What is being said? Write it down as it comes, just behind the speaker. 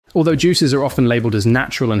Although juices are often labeled as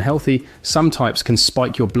natural and healthy, some types can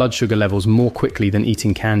spike your blood sugar levels more quickly than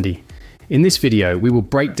eating candy. In this video, we will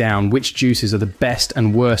break down which juices are the best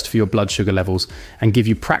and worst for your blood sugar levels and give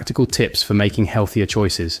you practical tips for making healthier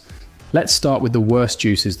choices. Let's start with the worst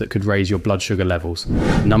juices that could raise your blood sugar levels.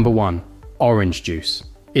 Number 1. Orange juice.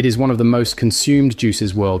 It is one of the most consumed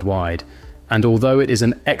juices worldwide, and although it is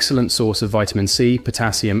an excellent source of vitamin C,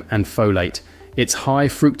 potassium, and folate, its high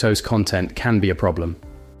fructose content can be a problem.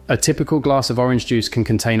 A typical glass of orange juice can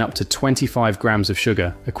contain up to 25 grams of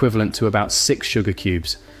sugar, equivalent to about 6 sugar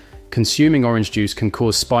cubes. Consuming orange juice can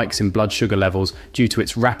cause spikes in blood sugar levels due to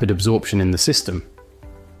its rapid absorption in the system.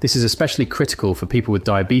 This is especially critical for people with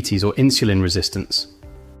diabetes or insulin resistance.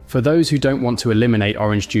 For those who don't want to eliminate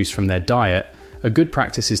orange juice from their diet, a good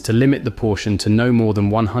practice is to limit the portion to no more than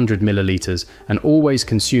 100 milliliters and always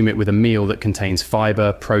consume it with a meal that contains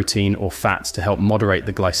fiber, protein, or fats to help moderate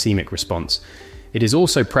the glycemic response. It is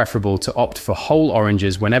also preferable to opt for whole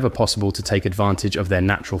oranges whenever possible to take advantage of their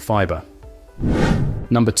natural fiber.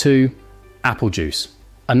 Number 2. Apple juice.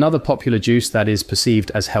 Another popular juice that is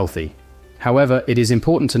perceived as healthy. However, it is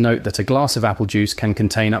important to note that a glass of apple juice can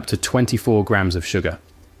contain up to 24 grams of sugar.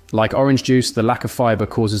 Like orange juice, the lack of fiber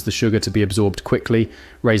causes the sugar to be absorbed quickly,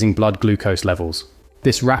 raising blood glucose levels.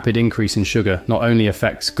 This rapid increase in sugar not only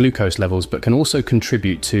affects glucose levels, but can also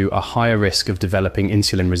contribute to a higher risk of developing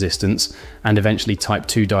insulin resistance and eventually type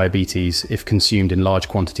 2 diabetes if consumed in large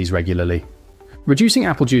quantities regularly. Reducing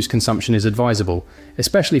apple juice consumption is advisable,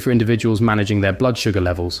 especially for individuals managing their blood sugar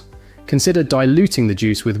levels. Consider diluting the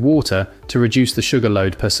juice with water to reduce the sugar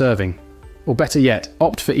load per serving. Or better yet,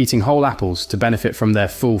 opt for eating whole apples to benefit from their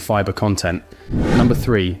full fiber content. Number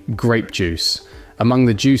 3. Grape juice. Among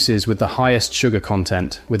the juices with the highest sugar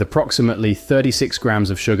content, with approximately 36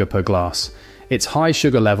 grams of sugar per glass. Its high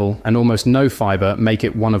sugar level and almost no fiber make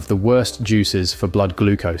it one of the worst juices for blood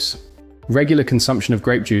glucose. Regular consumption of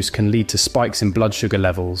grape juice can lead to spikes in blood sugar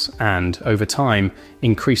levels and, over time,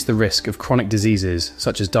 increase the risk of chronic diseases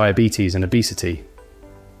such as diabetes and obesity.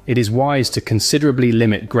 It is wise to considerably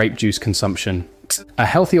limit grape juice consumption. A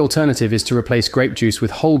healthy alternative is to replace grape juice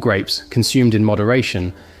with whole grapes consumed in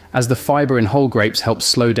moderation, as the fiber in whole grapes helps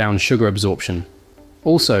slow down sugar absorption.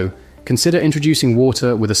 Also, consider introducing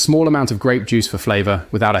water with a small amount of grape juice for flavor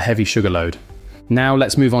without a heavy sugar load. Now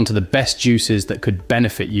let's move on to the best juices that could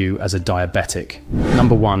benefit you as a diabetic.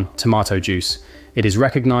 Number 1. Tomato juice. It is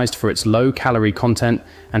recognized for its low calorie content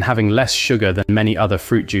and having less sugar than many other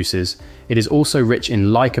fruit juices. It is also rich in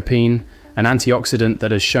lycopene, an antioxidant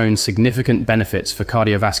that has shown significant benefits for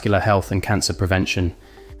cardiovascular health and cancer prevention.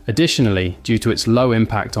 Additionally, due to its low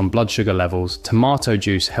impact on blood sugar levels, tomato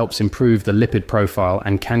juice helps improve the lipid profile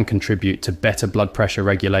and can contribute to better blood pressure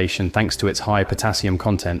regulation thanks to its high potassium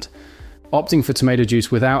content. Opting for tomato juice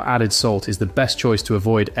without added salt is the best choice to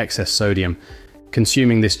avoid excess sodium.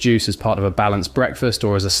 Consuming this juice as part of a balanced breakfast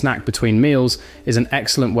or as a snack between meals is an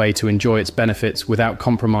excellent way to enjoy its benefits without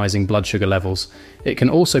compromising blood sugar levels. It can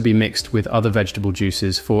also be mixed with other vegetable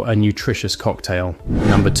juices for a nutritious cocktail.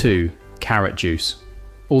 Number 2. Carrot juice.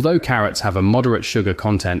 Although carrots have a moderate sugar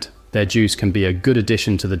content, their juice can be a good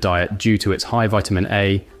addition to the diet due to its high vitamin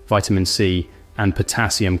A, vitamin C, and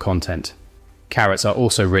potassium content. Carrots are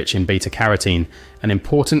also rich in beta-carotene, an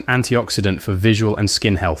important antioxidant for visual and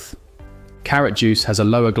skin health. Carrot juice has a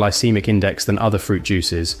lower glycemic index than other fruit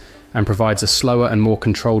juices and provides a slower and more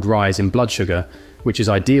controlled rise in blood sugar, which is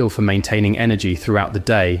ideal for maintaining energy throughout the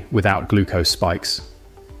day without glucose spikes.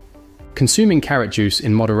 Consuming carrot juice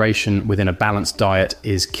in moderation within a balanced diet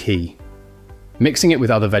is key. Mixing it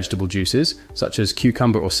with other vegetable juices, such as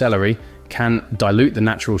cucumber or celery, can dilute the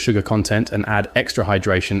natural sugar content and add extra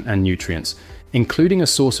hydration and nutrients. Including a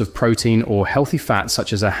source of protein or healthy fat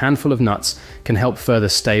such as a handful of nuts can help further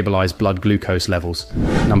stabilize blood glucose levels.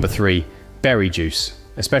 Number 3. Berry juice,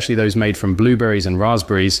 especially those made from blueberries and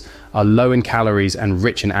raspberries, are low in calories and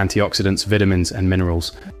rich in antioxidants, vitamins, and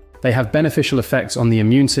minerals. They have beneficial effects on the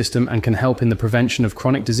immune system and can help in the prevention of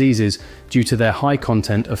chronic diseases due to their high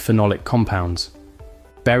content of phenolic compounds.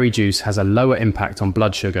 Berry juice has a lower impact on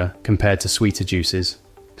blood sugar compared to sweeter juices.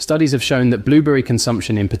 Studies have shown that blueberry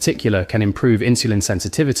consumption in particular can improve insulin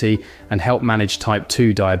sensitivity and help manage type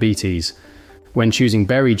 2 diabetes. When choosing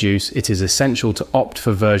berry juice, it is essential to opt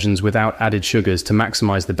for versions without added sugars to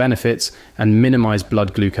maximize the benefits and minimize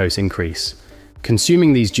blood glucose increase.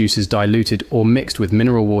 Consuming these juices diluted or mixed with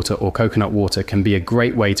mineral water or coconut water can be a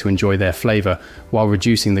great way to enjoy their flavor while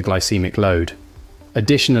reducing the glycemic load.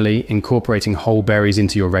 Additionally, incorporating whole berries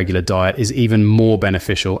into your regular diet is even more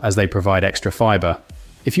beneficial as they provide extra fiber.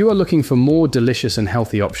 If you are looking for more delicious and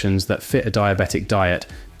healthy options that fit a diabetic diet,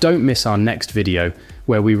 don't miss our next video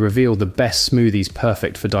where we reveal the best smoothies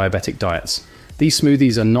perfect for diabetic diets. These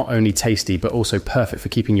smoothies are not only tasty but also perfect for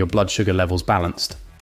keeping your blood sugar levels balanced.